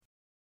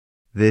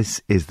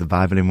This is the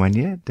Bible in 1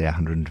 year, day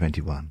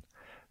 121.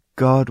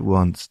 God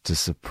wants to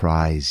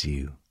surprise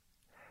you.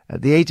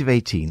 At the age of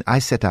 18, I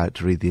set out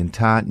to read the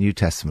entire New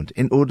Testament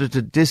in order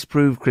to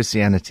disprove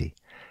Christianity.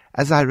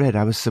 As I read,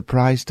 I was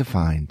surprised to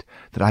find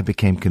that I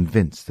became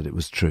convinced that it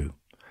was true.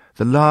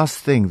 The last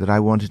thing that I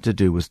wanted to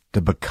do was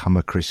to become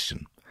a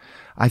Christian.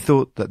 I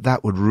thought that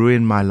that would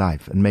ruin my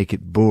life and make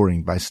it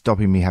boring by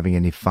stopping me having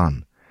any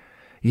fun.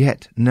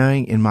 Yet,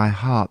 knowing in my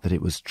heart that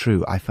it was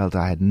true, I felt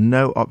I had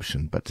no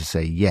option but to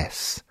say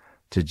yes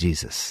to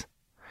Jesus.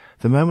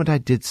 The moment I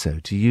did so,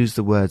 to use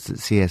the words that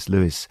C.S.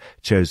 Lewis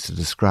chose to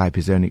describe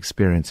his own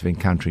experience of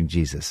encountering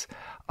Jesus,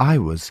 I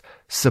was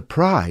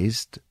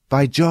surprised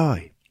by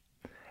joy.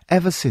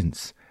 Ever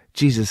since,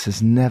 Jesus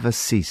has never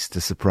ceased to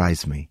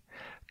surprise me.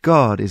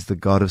 God is the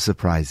God of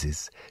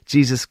surprises.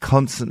 Jesus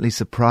constantly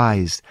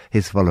surprised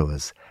his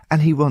followers,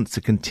 and he wants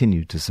to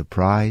continue to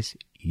surprise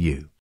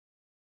you.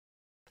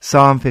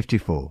 Psalm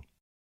 54.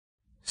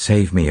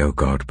 Save me, O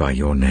God, by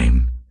your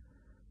name.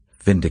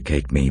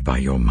 Vindicate me by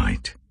your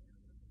might.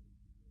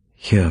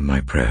 Hear my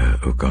prayer,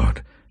 O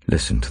God.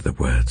 Listen to the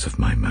words of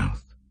my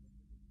mouth.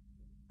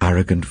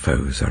 Arrogant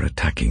foes are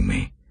attacking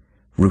me.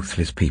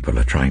 Ruthless people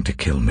are trying to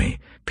kill me,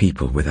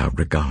 people without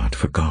regard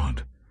for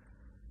God.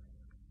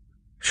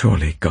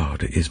 Surely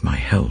God is my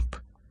help.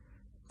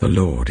 The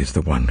Lord is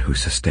the one who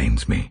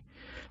sustains me.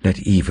 Let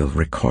evil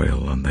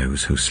recoil on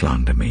those who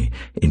slander me.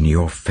 In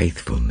your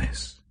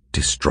faithfulness,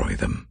 destroy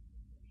them.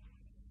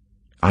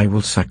 I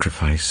will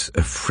sacrifice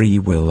a free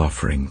will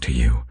offering to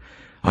you.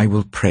 I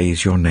will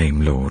praise your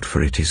name, Lord,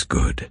 for it is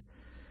good.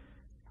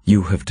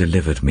 You have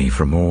delivered me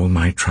from all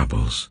my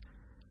troubles,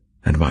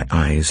 and my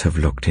eyes have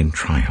looked in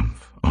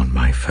triumph on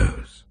my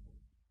foes.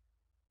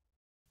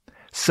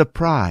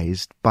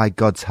 Surprised by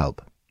God's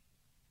help.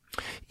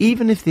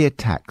 Even if the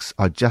attacks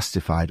are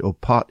justified or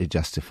partly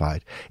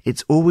justified,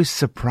 it's always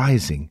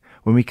surprising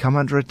when we come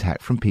under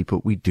attack from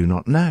people we do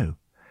not know.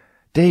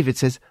 David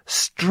says,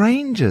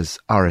 strangers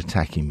are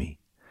attacking me.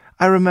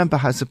 I remember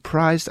how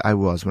surprised I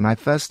was when I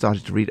first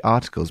started to read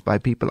articles by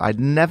people I'd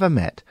never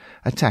met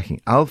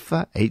attacking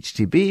Alpha,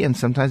 HTB, and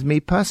sometimes me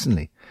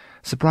personally.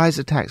 Surprise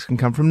attacks can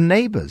come from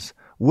neighbors,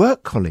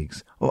 work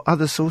colleagues, or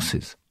other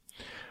sources.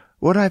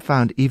 What I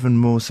found even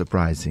more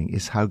surprising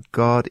is how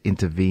God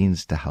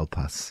intervenes to help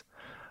us.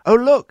 Oh,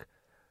 look!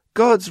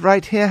 God's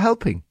right here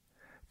helping.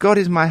 God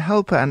is my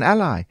helper and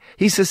ally.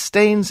 He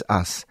sustains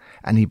us,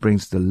 and he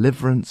brings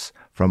deliverance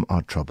from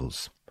our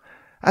troubles.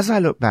 As I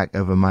look back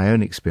over my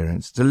own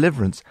experience,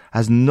 deliverance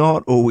has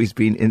not always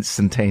been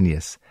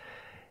instantaneous.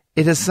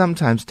 It has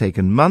sometimes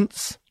taken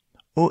months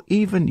or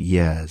even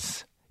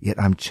years. Yet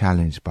I'm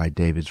challenged by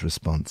David's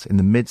response. In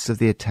the midst of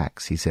the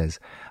attacks, he says,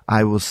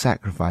 I will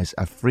sacrifice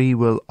a free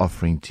will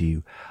offering to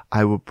you.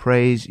 I will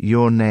praise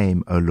your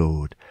name, O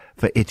Lord,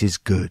 for it is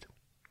good.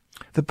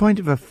 The point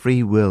of a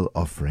free will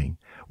offering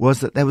was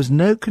that there was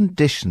no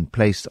condition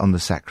placed on the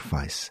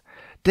sacrifice.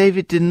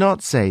 David did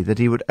not say that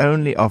he would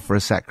only offer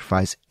a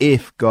sacrifice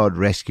if God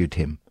rescued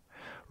him.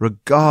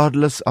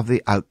 Regardless of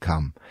the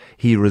outcome,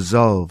 he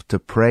resolved to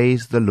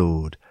praise the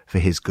Lord for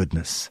his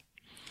goodness.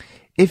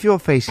 If you're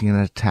facing an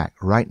attack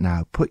right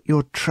now, put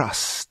your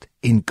trust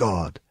in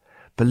God.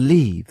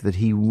 Believe that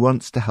he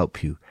wants to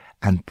help you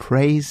and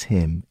praise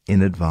him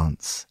in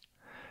advance.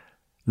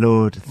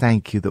 Lord,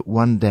 thank you that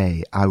one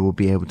day I will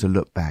be able to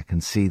look back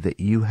and see that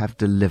you have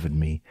delivered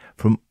me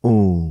from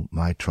all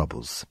my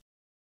troubles.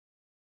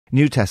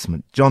 New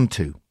Testament, John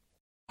 2.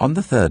 On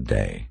the third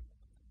day,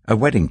 a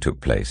wedding took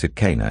place at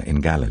Cana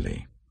in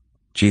Galilee.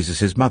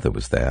 Jesus' mother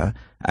was there,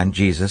 and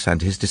Jesus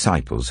and his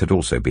disciples had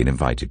also been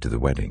invited to the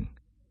wedding.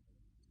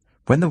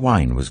 When the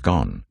wine was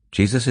gone,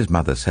 Jesus'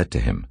 mother said to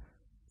him,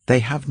 They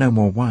have no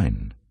more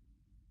wine.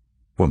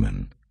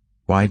 Woman,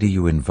 why do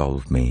you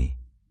involve me?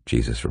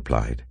 Jesus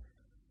replied,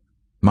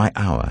 My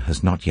hour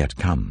has not yet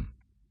come.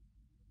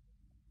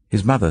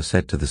 His mother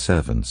said to the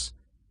servants,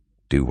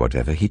 Do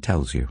whatever he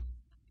tells you.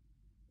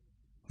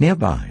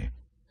 Nearby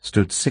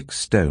stood 6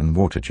 stone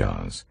water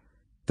jars,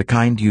 the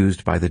kind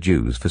used by the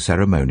Jews for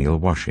ceremonial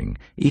washing,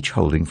 each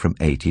holding from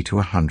 80 to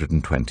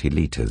 120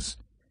 liters.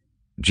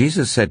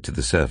 Jesus said to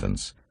the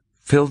servants,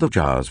 Fill the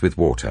jars with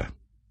water.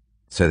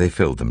 So they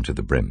filled them to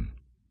the brim.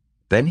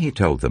 Then he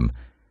told them,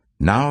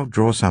 Now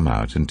draw some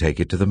out and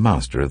take it to the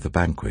master of the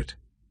banquet.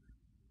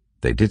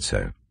 They did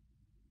so,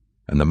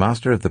 and the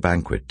master of the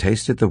banquet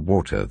tasted the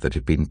water that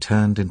had been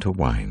turned into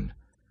wine.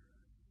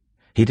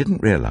 He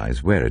didn't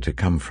realize where it had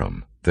come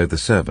from, though the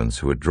servants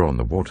who had drawn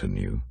the water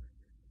knew.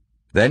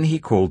 Then he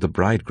called the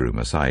bridegroom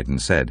aside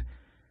and said,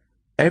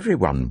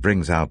 Everyone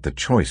brings out the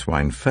choice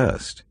wine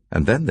first,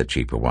 and then the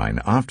cheaper wine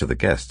after the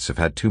guests have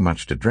had too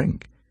much to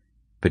drink.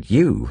 But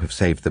you have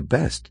saved the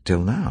best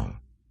till now.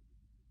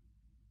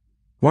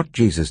 What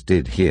Jesus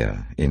did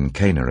here in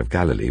Cana of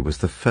Galilee was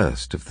the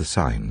first of the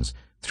signs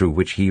through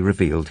which he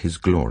revealed his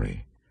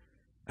glory,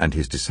 and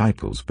his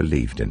disciples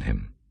believed in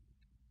him.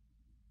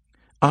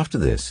 After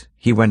this,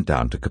 he went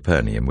down to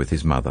Capernaum with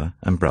his mother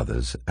and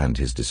brothers and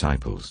his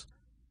disciples.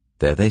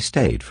 There they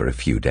stayed for a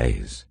few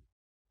days.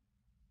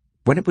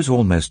 When it was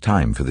almost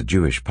time for the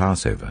Jewish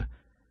Passover,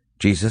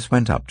 Jesus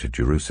went up to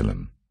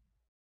Jerusalem.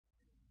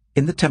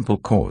 In the temple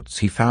courts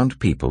he found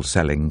people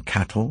selling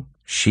cattle,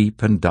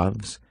 sheep and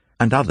doves,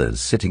 and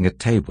others sitting at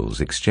tables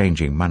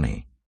exchanging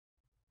money.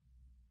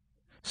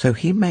 So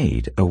he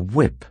made a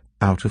whip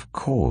out of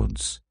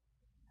cords,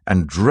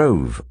 and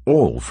drove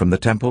all from the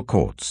temple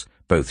courts,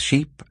 both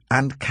sheep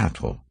and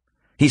cattle.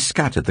 He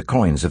scattered the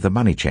coins of the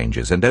money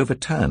changers and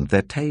overturned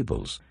their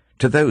tables.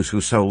 To those who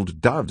sold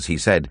doves he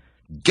said,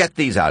 "Get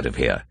these out of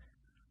here!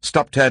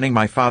 Stop turning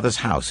my Father's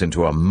house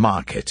into a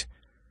market."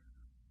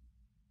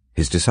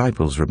 His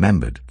disciples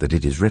remembered that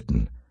it is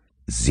written,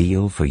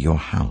 "Zeal for your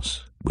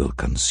house will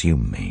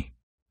consume me."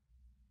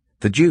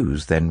 The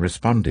Jews then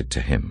responded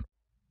to him,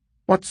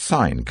 "What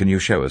sign can you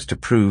show us to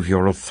prove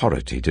your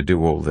authority to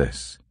do all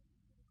this?"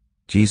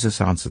 Jesus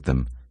answered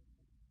them,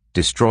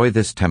 "Destroy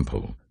this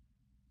temple,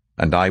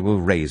 and I will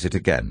raise it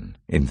again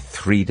in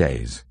 3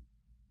 days."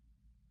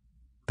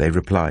 They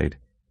replied,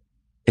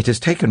 "It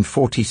has taken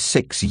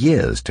 46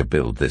 years to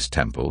build this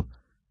temple,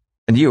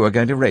 and you are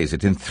going to raise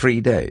it in 3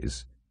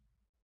 days?"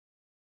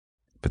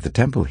 But the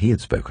temple he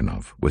had spoken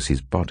of was his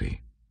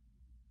body.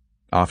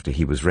 After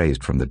he was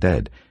raised from the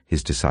dead,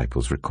 his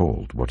disciples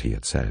recalled what he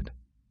had said.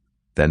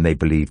 Then they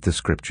believed the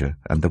scripture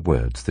and the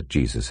words that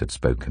Jesus had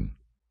spoken.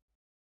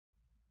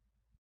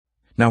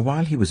 Now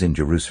while he was in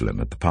Jerusalem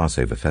at the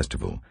Passover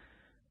festival,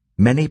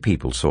 many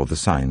people saw the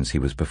signs he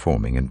was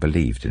performing and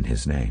believed in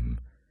his name.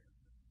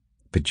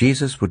 But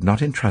Jesus would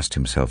not entrust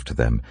himself to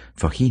them,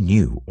 for he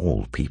knew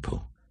all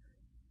people.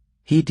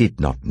 He did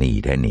not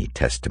need any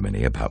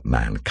testimony about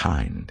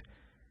mankind,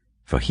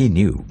 for he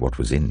knew what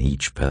was in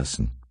each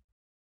person.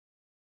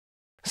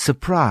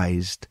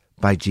 Surprised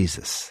by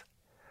Jesus.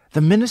 The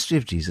ministry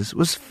of Jesus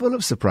was full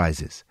of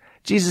surprises.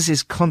 Jesus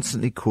is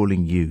constantly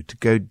calling you to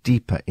go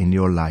deeper in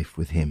your life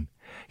with him.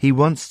 He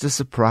wants to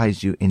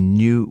surprise you in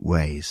new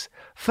ways.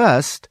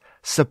 First,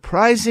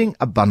 surprising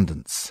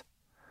abundance.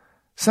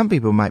 Some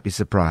people might be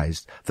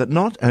surprised that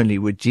not only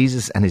were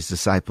Jesus and his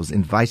disciples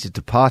invited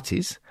to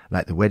parties,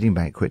 like the wedding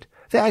banquet,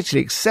 they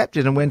actually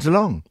accepted and went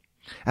along.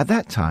 At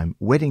that time,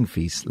 wedding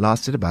feasts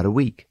lasted about a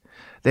week.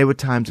 They were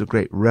times of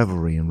great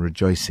revelry and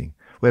rejoicing,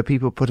 where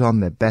people put on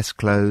their best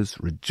clothes,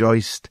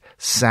 rejoiced,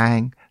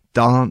 sang,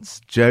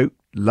 danced, joked,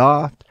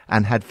 laughed,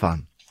 and had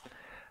fun.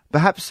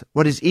 Perhaps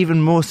what is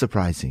even more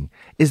surprising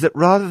is that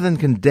rather than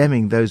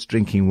condemning those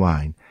drinking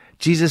wine,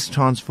 Jesus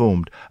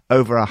transformed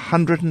over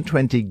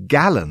 120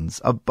 gallons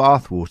of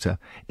bathwater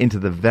into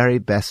the very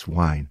best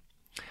wine.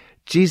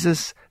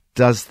 Jesus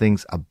does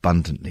things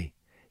abundantly.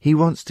 He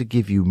wants to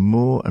give you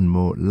more and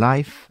more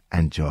life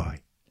and joy.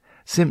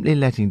 Simply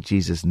letting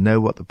Jesus know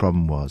what the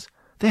problem was,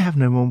 they have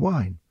no more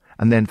wine,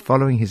 and then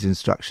following his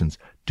instructions,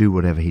 do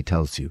whatever he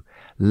tells you,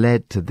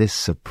 led to this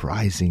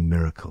surprising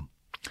miracle.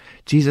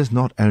 Jesus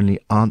not only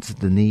answered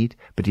the need,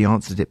 but he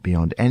answered it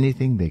beyond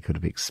anything they could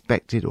have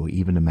expected or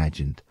even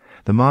imagined.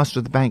 The master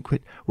of the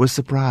banquet was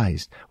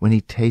surprised when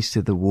he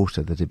tasted the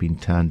water that had been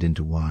turned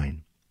into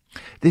wine.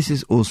 This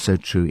is also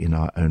true in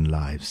our own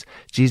lives.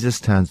 Jesus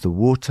turns the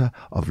water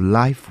of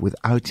life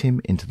without him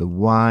into the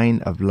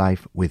wine of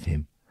life with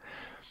him.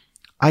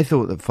 I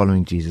thought that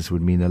following Jesus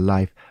would mean a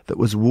life that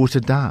was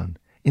watered down.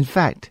 In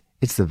fact,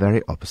 it's the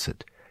very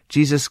opposite.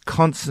 Jesus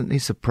constantly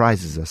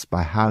surprises us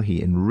by how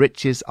he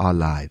enriches our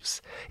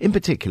lives. In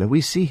particular,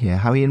 we see here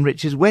how he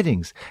enriches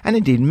weddings, and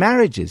indeed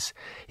marriages.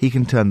 He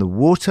can turn the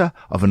water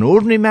of an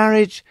ordinary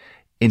marriage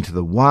into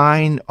the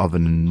wine of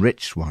an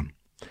enriched one.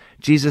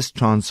 Jesus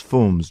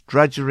transforms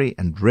drudgery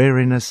and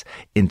dreariness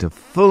into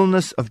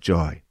fullness of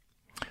joy.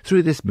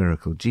 Through this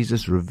miracle,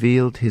 Jesus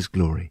revealed his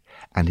glory,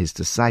 and his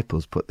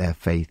disciples put their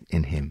faith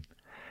in him.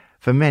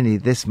 For many,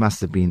 this must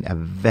have been a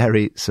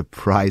very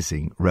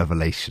surprising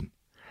revelation.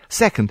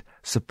 Second,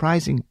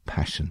 surprising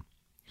passion.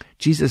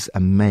 Jesus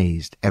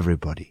amazed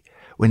everybody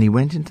when he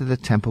went into the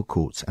temple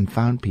courts and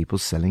found people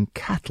selling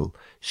cattle,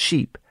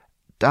 sheep,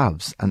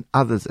 doves, and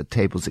others at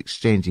tables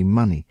exchanging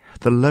money.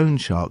 The loan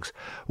sharks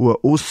were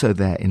also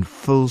there in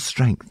full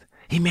strength.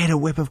 He made a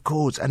whip of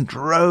cords and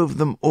drove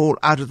them all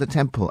out of the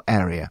temple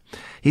area.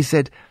 He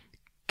said,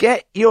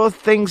 "Get your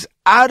things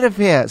out of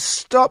here!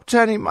 Stop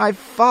turning my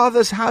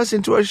Father's house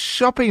into a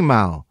shopping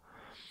mall!"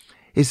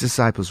 His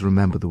disciples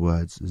remember the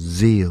words,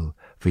 "Zeal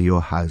for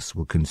your house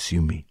will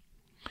consume me."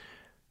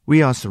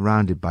 We are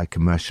surrounded by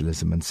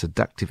commercialism and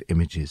seductive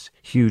images.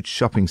 Huge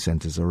shopping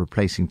centres are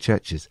replacing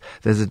churches.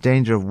 There's a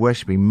danger of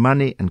worshipping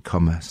money and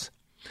commerce.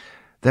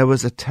 There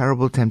was a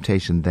terrible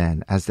temptation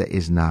then, as there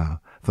is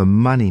now, for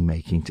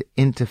money-making to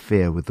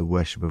interfere with the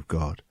worship of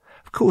God.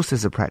 Of course,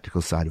 there's a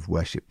practical side of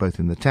worship, both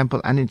in the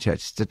temple and in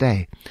churches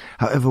today.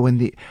 However, when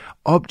the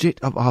object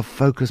of our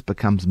focus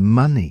becomes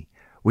money,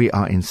 we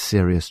are in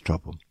serious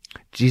trouble.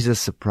 Jesus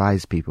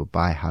surprised people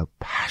by how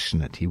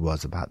passionate he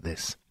was about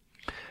this.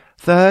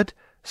 Third,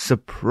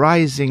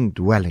 surprising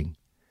dwelling.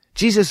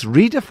 Jesus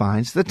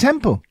redefines the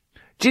temple.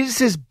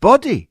 Jesus'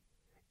 body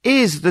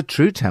is the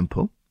true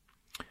temple.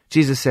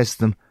 Jesus says to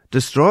them,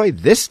 "Destroy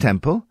this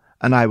temple,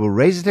 and I will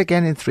raise it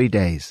again in 3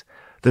 days."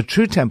 The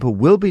true temple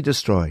will be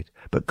destroyed,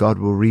 but God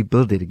will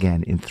rebuild it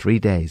again in 3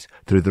 days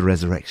through the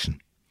resurrection.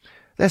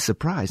 They're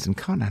surprised and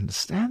can't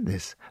understand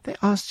this. They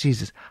ask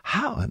Jesus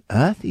how on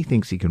earth he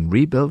thinks he can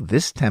rebuild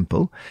this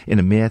temple in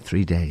a mere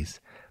 3 days.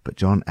 But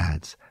John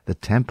adds, the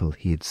temple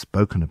he had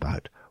spoken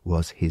about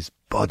was his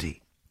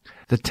body.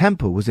 The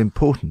temple was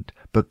important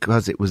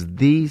because it was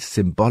the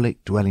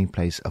symbolic dwelling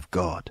place of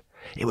God.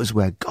 It was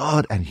where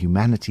God and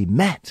humanity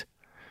met.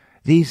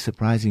 These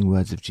surprising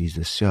words of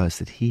Jesus show us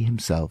that he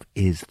himself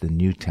is the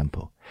new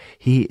temple.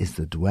 He is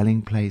the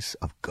dwelling place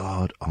of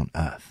God on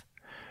earth.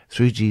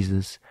 Through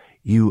Jesus,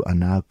 you are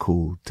now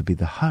called to be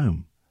the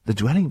home, the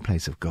dwelling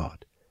place of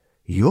God.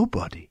 Your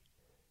body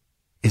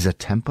is a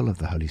temple of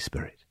the Holy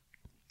Spirit.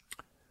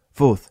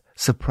 Fourth,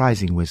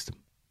 surprising wisdom.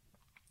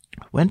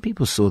 When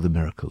people saw the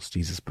miracles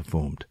Jesus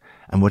performed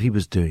and what he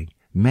was doing,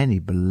 many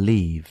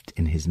believed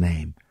in his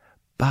name.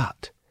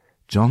 But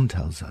John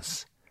tells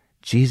us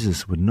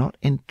Jesus would not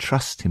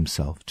entrust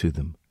himself to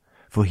them,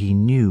 for he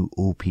knew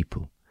all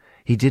people.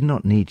 He did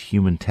not need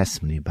human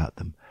testimony about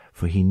them,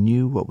 for he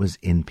knew what was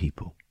in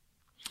people.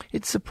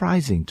 It's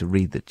surprising to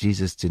read that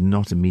Jesus did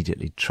not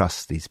immediately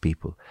trust these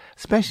people,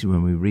 especially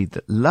when we read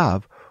that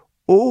love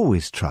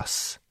always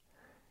trusts.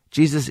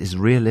 Jesus is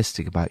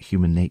realistic about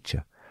human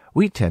nature.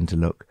 We tend to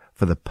look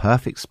for the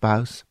perfect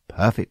spouse,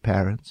 perfect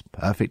parents,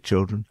 perfect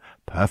children,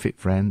 perfect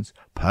friends,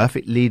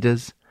 perfect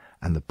leaders,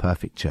 and the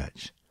perfect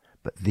church.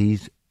 But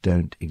these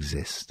don't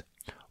exist.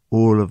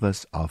 All of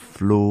us are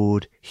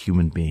flawed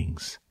human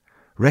beings.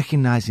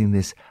 Recognizing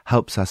this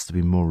helps us to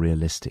be more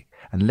realistic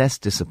and less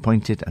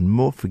disappointed and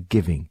more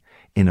forgiving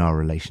in our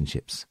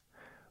relationships.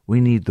 We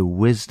need the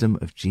wisdom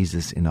of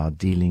Jesus in our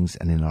dealings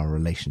and in our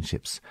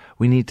relationships.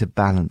 We need to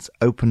balance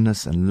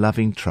openness and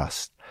loving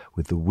trust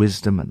with the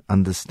wisdom and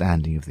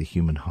understanding of the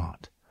human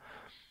heart.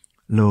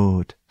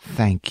 Lord,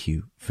 thank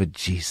you for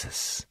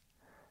Jesus.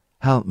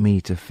 Help me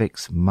to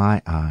fix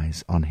my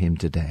eyes on him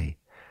today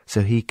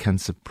so he can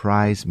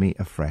surprise me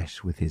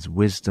afresh with his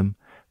wisdom,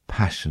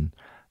 passion,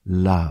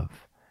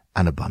 love,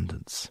 and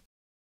abundance.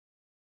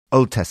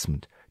 Old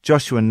Testament,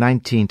 Joshua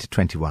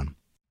 19-21.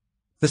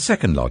 The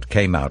second lot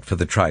came out for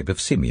the tribe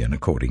of Simeon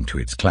according to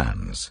its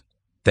clans.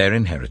 Their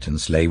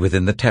inheritance lay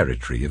within the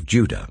territory of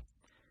Judah.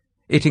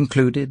 It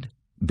included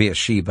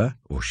Beersheba,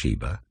 or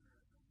Sheba,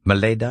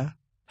 Meleda,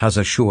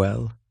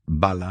 Hazashuel,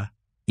 Bala,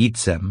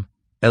 Itzem,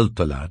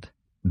 Eltolad,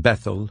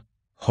 Bethel,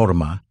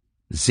 Hormah,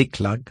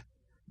 Ziklag,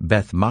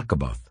 Beth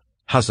Markaboth,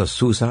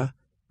 Hazasusa,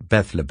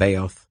 Beth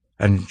Lebaoth,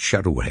 and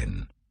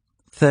Sharuhen,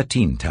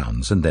 13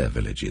 towns and their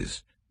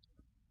villages.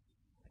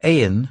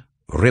 Ain,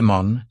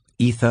 Rimmon,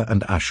 Ether,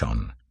 and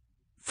Ashon,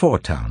 4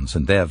 towns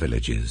and their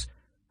villages,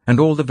 and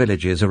all the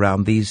villages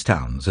around these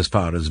towns as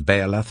far as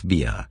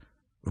Baalath-Beer,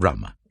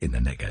 Ramah in the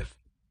Negev.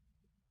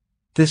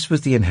 This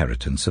was the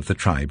inheritance of the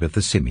tribe of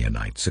the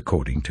Simeonites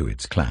according to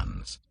its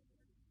clans.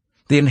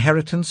 The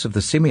inheritance of the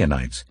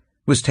Simeonites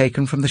was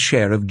taken from the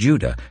share of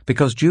Judah,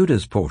 because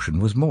Judah's portion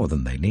was more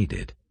than they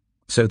needed.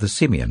 So the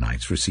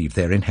Simeonites received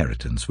their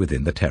inheritance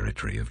within the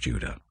territory of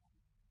Judah.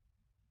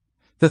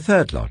 The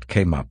third lot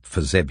came up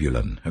for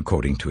Zebulun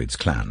according to its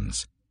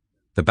clans.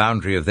 The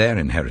boundary of their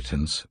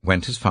inheritance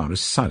went as far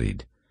as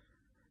Sarid.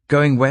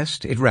 Going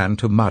west, it ran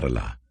to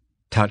Maralah,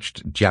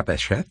 touched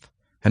Jabesheth,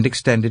 and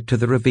extended to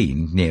the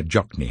ravine near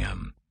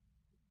Jokneam.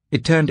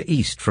 It turned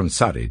east from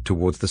Sarid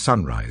towards the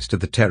sunrise to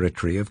the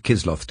territory of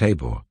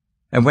Kisloth-Tabor,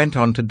 and went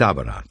on to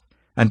Dabarath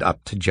and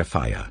up to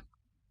Japhiah.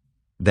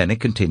 Then it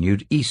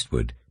continued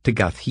eastward to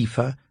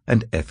Gath-Hepher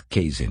and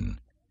Eth-Kazin.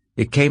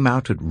 It came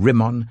out at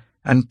Rimmon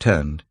and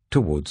turned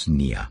towards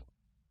Neah.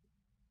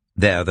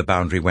 There the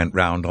boundary went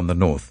round on the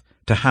north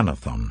to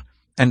Hanathon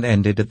and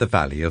ended at the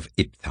valley of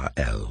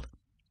Iptha-El.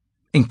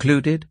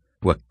 Included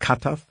were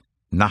Katath,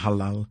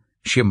 Nahalal,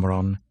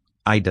 Shimron,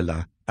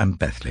 Idalah, and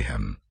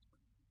Bethlehem.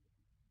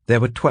 There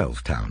were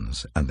 12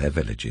 towns and their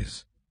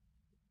villages.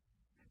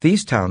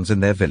 These towns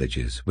and their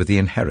villages were the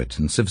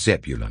inheritance of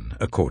Zebulun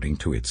according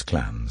to its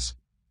clans.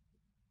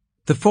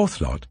 The fourth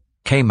lot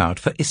came out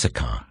for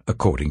Issachar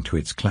according to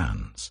its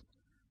clans.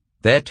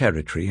 Their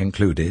territory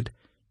included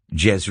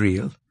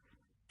Jezreel,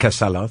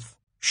 Kesaloth,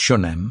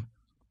 Shunem,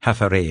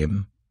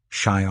 Hapharaim,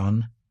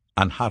 Shion,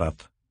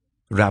 Anharath,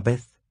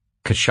 Rabbith,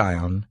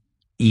 Kishion,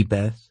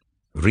 Ebeth,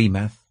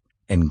 Remeth,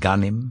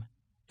 Enganim,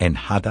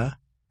 Enhada,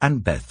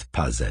 and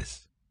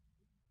Beth-Pazez.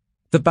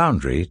 The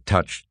boundary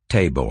touched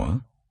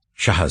Tabor,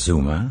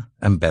 Shahazuma,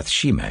 and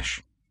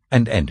Beth-Shemesh,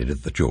 and ended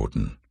at the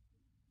Jordan.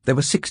 There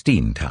were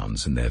 16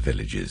 towns and their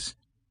villages.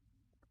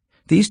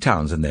 These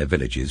towns and their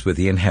villages were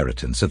the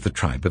inheritance of the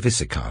tribe of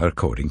Issachar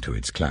according to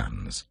its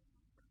clans.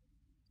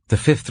 The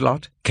fifth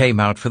lot came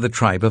out for the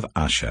tribe of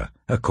Asher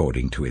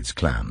according to its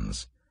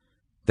clans.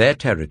 Their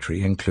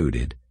territory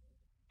included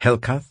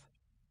Helkath,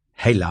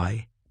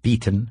 Halai,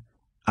 Beaton,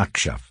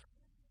 Akshaph,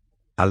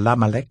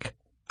 Alamelech,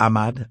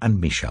 Amad,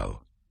 and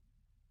Mishal.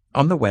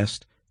 On the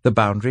west, the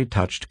boundary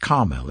touched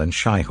Carmel and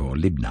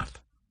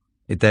Shihor-Libnath.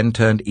 It then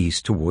turned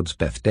east towards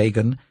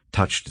Beth-Dagon,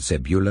 touched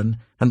Zebulun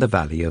and the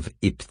valley of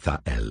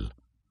Iptha-El,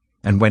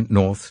 and went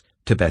north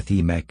to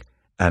Beth-Emek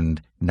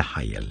and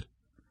Nahiel,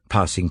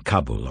 passing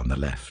Kabul on the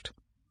left.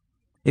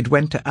 It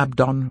went to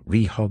Abdon,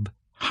 Rehob,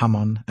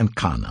 Hammon, and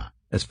Kana,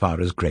 as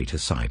far as Greater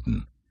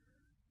Sidon.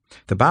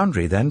 The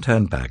boundary then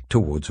turned back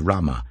towards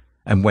Ramah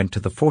and went to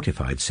the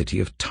fortified city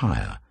of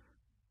Tyre,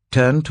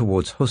 turned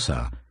towards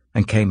Hussah,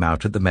 and came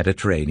out at the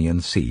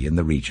Mediterranean Sea in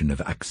the region of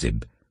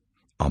Akzib,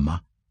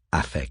 Ammah,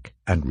 Aphek,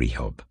 and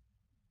Rehob.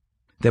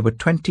 There were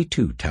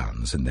 22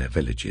 towns and their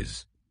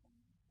villages.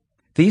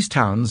 These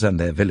towns and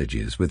their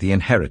villages were the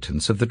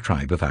inheritance of the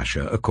tribe of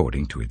Asher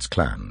according to its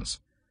clans.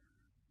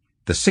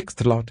 The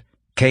 6th lot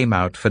came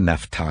out for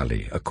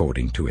Naphtali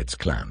according to its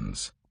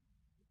clans.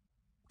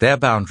 Their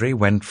boundary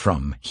went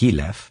from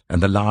Heleph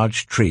and the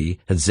large tree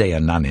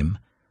Hazeananim,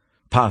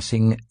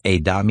 passing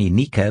Adami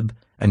Nekeb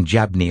and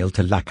Jabneel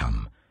to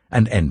Lacham,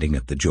 and ending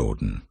at the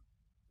Jordan.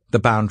 The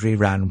boundary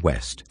ran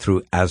west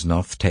through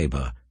Aznoth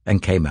Tabor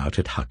and came out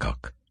at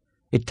Hukkok.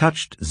 It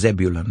touched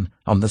Zebulun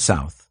on the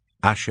south,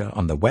 Asher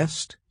on the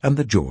west, and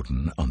the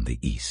Jordan on the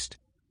east.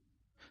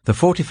 The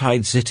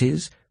fortified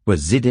cities were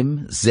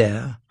Ziddim,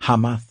 Zer,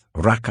 Hamath,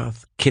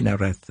 Rakath,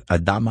 Kinnereth,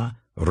 Adama,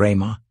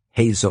 Ramah,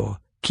 Hazor,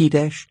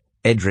 Kedesh,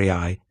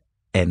 Edrei,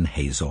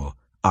 En-Hazor,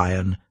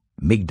 Iron,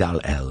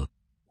 Migdal-El,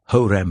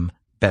 Horem,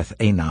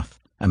 Beth-Anath,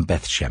 and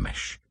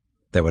Beth-Shemesh.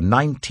 There were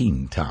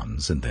 19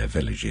 towns and their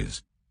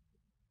villages.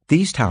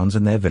 These towns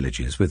and their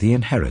villages were the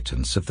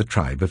inheritance of the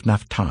tribe of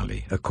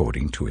Naphtali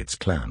according to its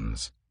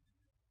clans.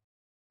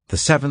 The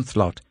 7th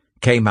lot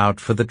came out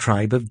for the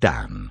tribe of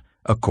Dan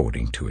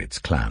according to its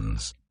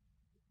clans.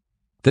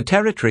 The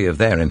territory of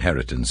their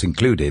inheritance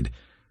included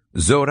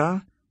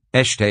Zorah,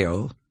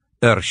 Eshtaol,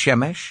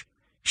 Shemesh,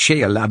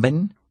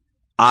 Shealabin,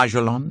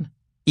 Ajalon,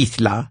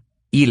 Ithla,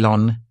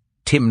 Elon,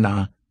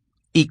 Timnah,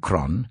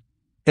 Ekron,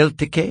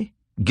 Elteke,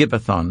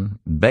 Gibbethon,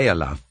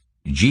 Baalath,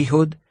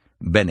 Jehud,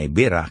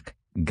 Bene-Berak,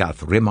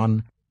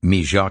 Gath-Rimmon,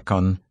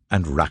 Mijakon,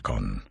 and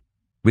Rakon,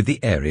 with the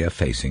area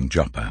facing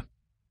Joppa.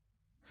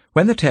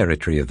 When the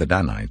territory of the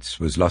Danites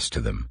was lost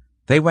to them,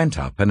 they went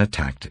up and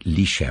attacked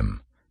Leshem,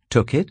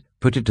 took it,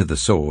 put it to the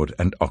sword,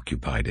 and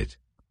occupied it.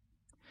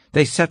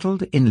 They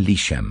settled in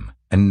Leshem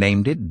and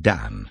named it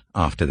Dan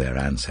after their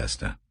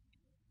ancestor.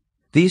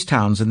 These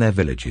towns and their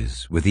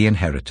villages were the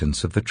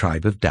inheritance of the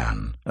tribe of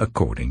Dan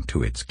according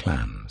to its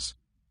clans.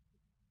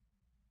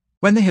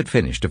 When they had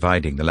finished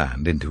dividing the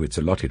land into its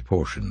allotted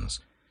portions,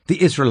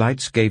 the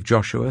Israelites gave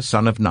Joshua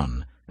son of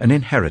Nun an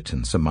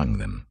inheritance among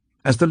them,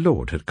 as the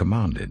Lord had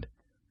commanded.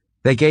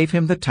 They gave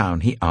him the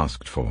town he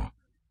asked for,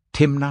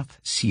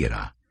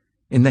 Timnath-Serah,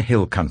 in the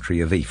hill country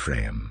of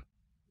Ephraim.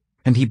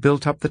 And he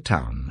built up the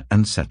town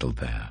and settled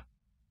there.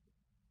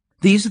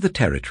 These are the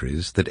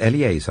territories that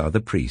Eleazar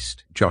the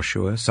priest,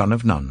 Joshua son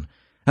of Nun,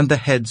 and the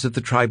heads of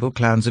the tribal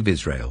clans of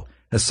Israel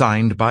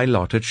assigned by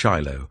lot at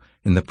Shiloh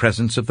in the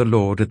presence of the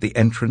Lord at the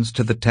entrance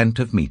to the tent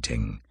of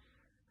meeting.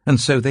 And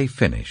so they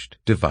finished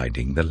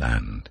dividing the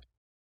land.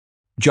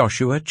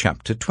 Joshua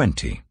chapter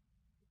 20.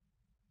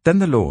 Then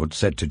the Lord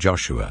said to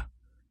Joshua,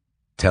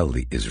 "Tell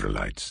the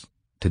Israelites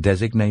to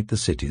designate the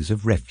cities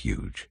of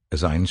refuge,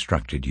 as I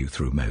instructed you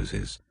through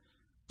Moses,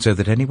 so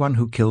that anyone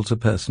who kills a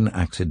person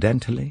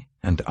accidentally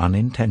and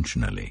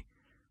unintentionally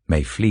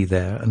may flee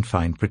there and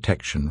find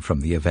protection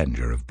from the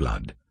avenger of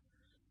blood.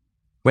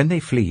 When they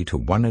flee to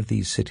one of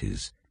these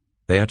cities,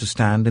 they are to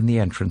stand in the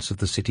entrance of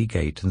the city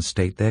gate and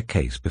state their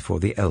case before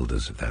the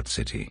elders of that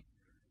city.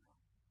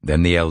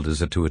 Then the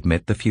elders are to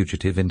admit the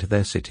fugitive into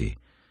their city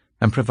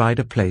and provide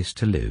a place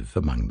to live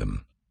among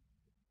them.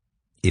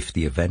 If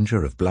the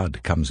avenger of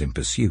blood comes in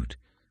pursuit,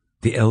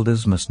 the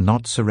elders must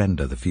not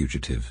surrender the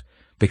fugitive,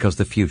 because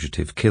the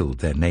fugitive killed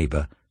their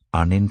neighbor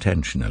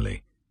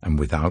unintentionally and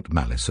without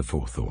malice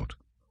aforethought.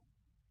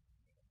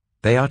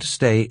 They are to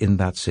stay in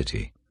that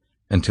city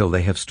until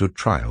they have stood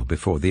trial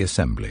before the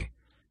assembly,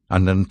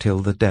 and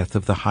until the death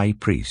of the high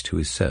priest who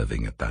is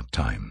serving at that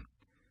time.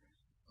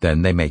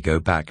 Then they may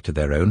go back to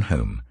their own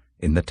home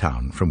in the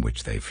town from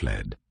which they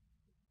fled."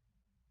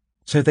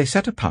 So they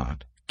set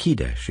apart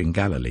Kedesh in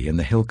Galilee in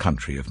the hill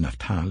country of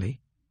Naphtali,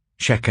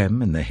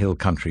 Shechem in the hill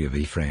country of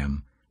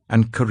Ephraim,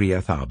 and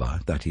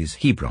Kiriath-Arba, that is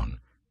Hebron,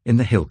 in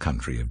the hill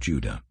country of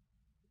Judah.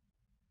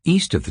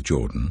 East of the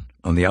Jordan,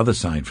 on the other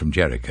side from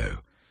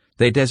Jericho,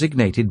 they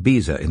designated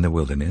Bezer in the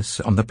wilderness,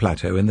 on the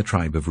plateau in the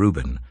tribe of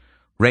Reuben,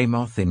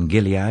 Ramoth in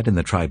Gilead in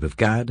the tribe of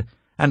Gad,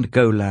 and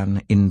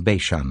Golan in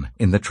Bashan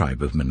in the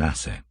tribe of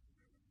Manasseh.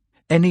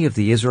 Any of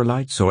the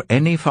Israelites or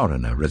any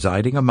foreigner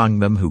residing among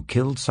them who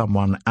killed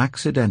someone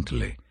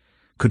accidentally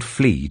could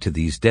flee to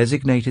these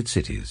designated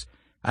cities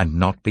and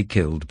not be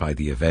killed by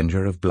the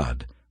avenger of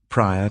blood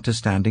prior to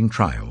standing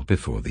trial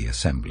before the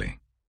assembly.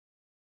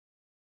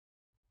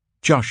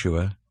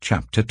 Joshua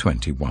chapter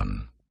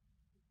 21.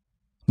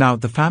 Now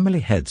the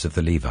family heads of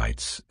the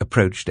Levites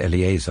approached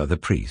Eleazar the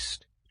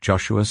priest,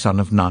 Joshua son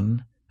of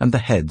Nun, and the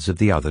heads of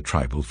the other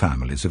tribal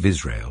families of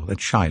Israel at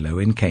Shiloh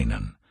in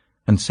Canaan,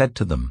 and said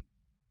to them,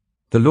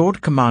 "The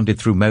Lord commanded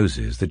through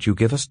Moses that you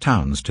give us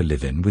towns to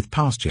live in with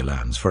pasture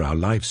lands for our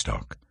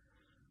livestock."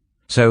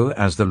 So,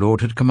 as the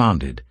Lord had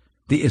commanded,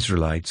 the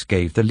Israelites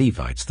gave the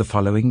Levites the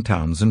following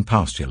towns and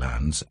pasture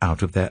lands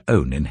out of their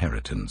own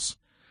inheritance.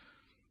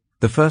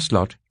 The first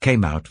lot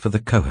came out for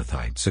the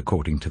Kohathites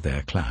according to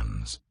their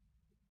clans.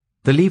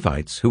 The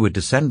Levites, who were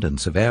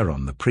descendants of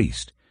Aaron the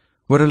priest,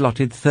 were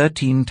allotted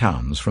 13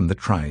 towns from the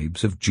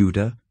tribes of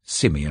Judah,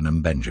 Simeon,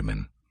 and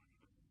Benjamin.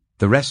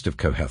 The rest of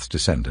Kohath's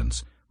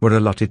descendants were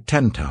allotted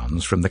 10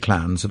 towns from the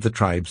clans of the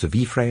tribes of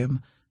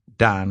Ephraim,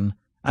 Dan,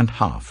 and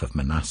half of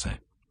Manasseh.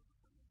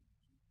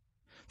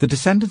 The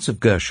descendants of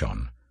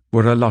Gershon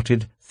were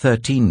allotted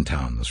 13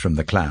 towns from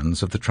the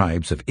clans of the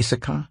tribes of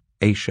Issachar,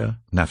 Asher,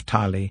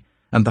 Naphtali,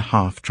 and the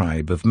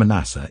half-tribe of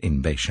Manasseh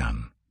in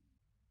Bashan.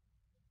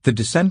 The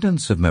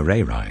descendants of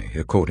Merari,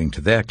 according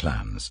to their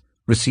clans,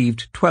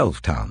 received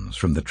 12 towns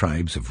from the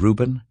tribes of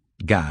Reuben,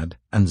 Gad,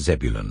 and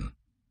Zebulun.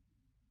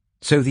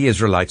 So the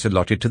Israelites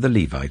allotted to the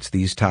Levites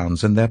these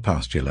towns and their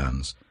pasture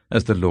lands,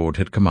 as the Lord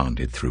had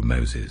commanded through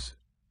Moses.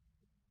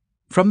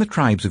 From the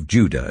tribes of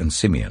Judah and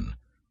Simeon,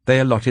 they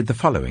allotted the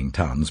following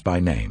towns by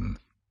name.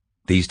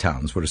 These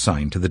towns were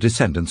assigned to the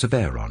descendants of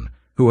Aaron,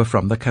 who were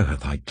from the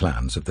Kohathite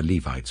clans of the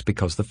Levites,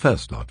 because the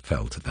first lot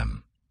fell to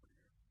them.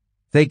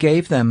 They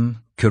gave them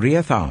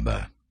Kiriath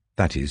Arba,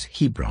 that is,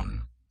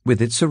 Hebron,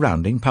 with its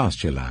surrounding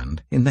pasture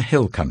land in the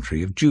hill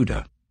country of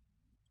Judah.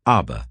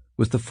 Arba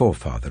was the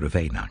forefather of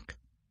Anak.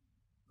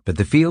 But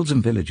the fields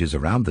and villages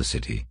around the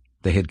city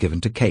they had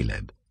given to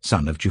Caleb,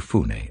 son of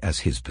Jephunneh, as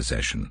his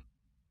possession.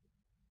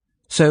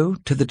 So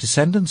to the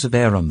descendants of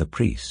Aaron the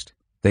priest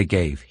they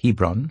gave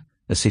Hebron,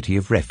 a city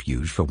of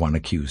refuge for one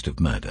accused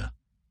of murder,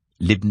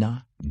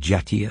 Libnah,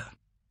 Jattir,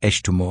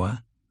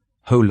 Eshtemoa,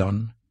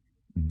 Holon,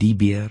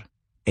 Debir,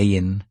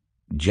 Ain,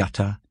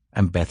 Jattah,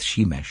 and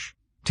Beth-shemesh,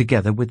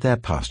 together with their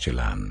pasture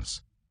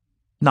lands.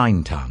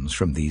 9 towns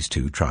from these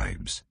 2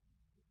 tribes.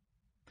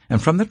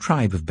 And from the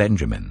tribe of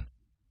Benjamin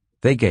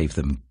they gave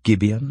them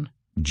Gibeon,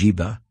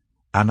 Jeba,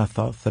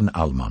 Anathoth, and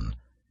Almon,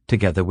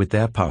 together with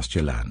their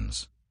pasture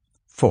lands.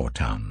 4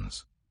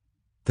 towns.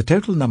 The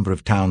total number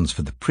of towns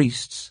for the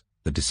priests,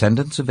 the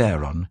descendants of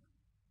Aaron,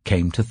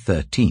 came to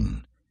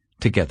 13,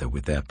 together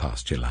with their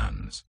pasture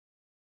lands.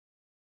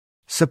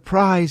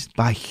 Surprised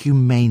by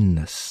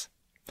humaneness.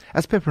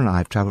 As Pippa and I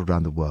have travelled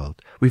around the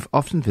world, we've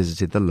often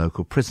visited the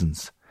local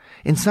prisons.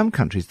 In some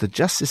countries, the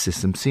justice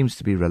system seems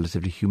to be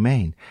relatively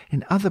humane.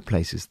 In other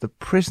places, the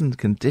prison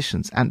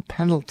conditions and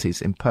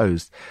penalties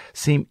imposed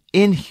seem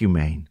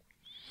inhumane.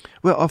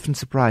 We're often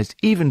surprised,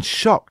 even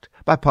shocked,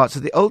 by parts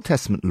of the Old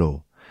Testament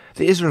law.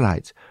 The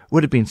Israelites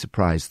would have been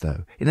surprised,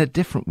 though, in a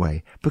different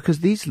way, because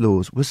these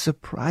laws were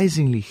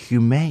surprisingly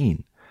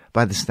humane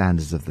by the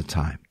standards of the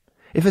time.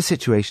 If a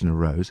situation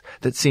arose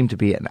that seemed to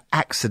be an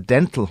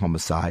accidental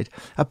homicide,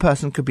 a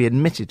person could be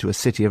admitted to a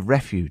city of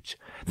refuge.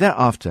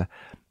 Thereafter,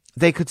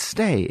 they could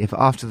stay if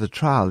after the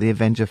trial the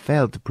avenger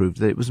failed to prove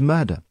that it was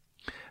murder.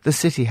 The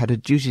city had a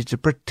duty to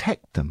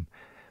protect them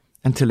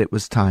until it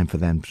was time for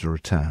them to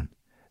return.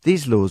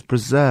 These laws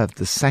preserved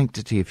the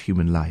sanctity of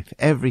human life.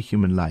 Every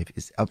human life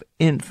is of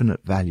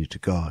infinite value to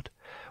God.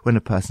 When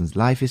a person's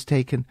life is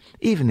taken,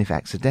 even if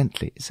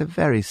accidentally, it's a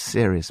very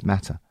serious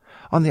matter.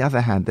 On the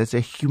other hand, there's a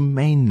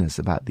humaneness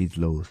about these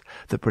laws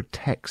that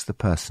protects the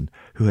person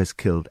who has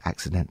killed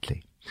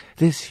accidentally.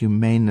 This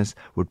humaneness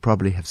would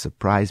probably have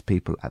surprised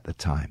people at the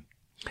time.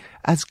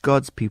 As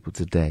God's people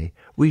today,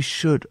 we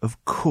should,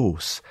 of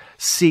course,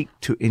 seek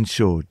to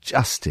ensure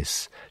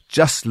justice,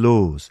 just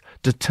laws,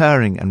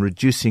 deterring and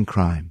reducing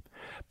crime.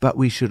 But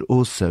we should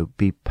also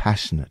be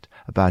passionate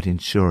about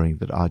ensuring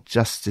that our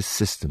justice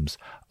systems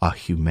are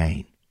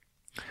humane.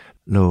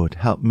 Lord,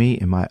 help me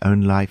in my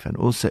own life and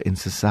also in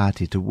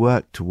society to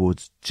work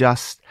towards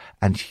just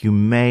and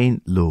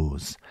humane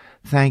laws.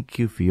 Thank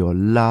you for your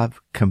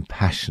love,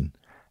 compassion,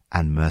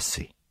 and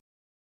mercy.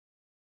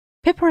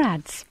 Pippa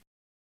adds,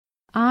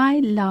 I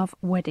love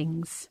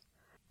weddings.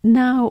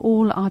 Now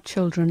all our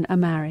children are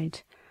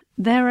married.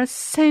 There are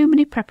so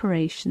many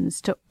preparations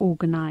to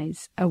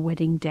organise a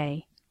wedding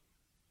day.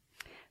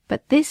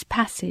 But this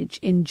passage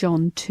in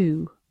John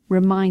 2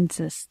 reminds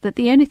us that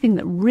the only thing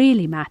that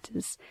really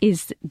matters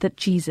is that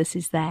Jesus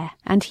is there,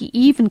 and he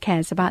even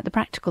cares about the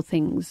practical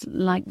things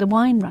like the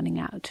wine running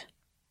out.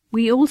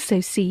 We also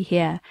see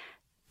here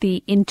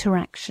the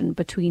interaction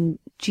between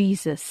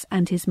Jesus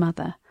and his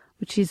mother,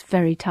 which is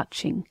very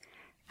touching,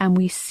 and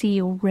we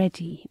see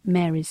already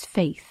Mary's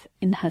faith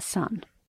in her son.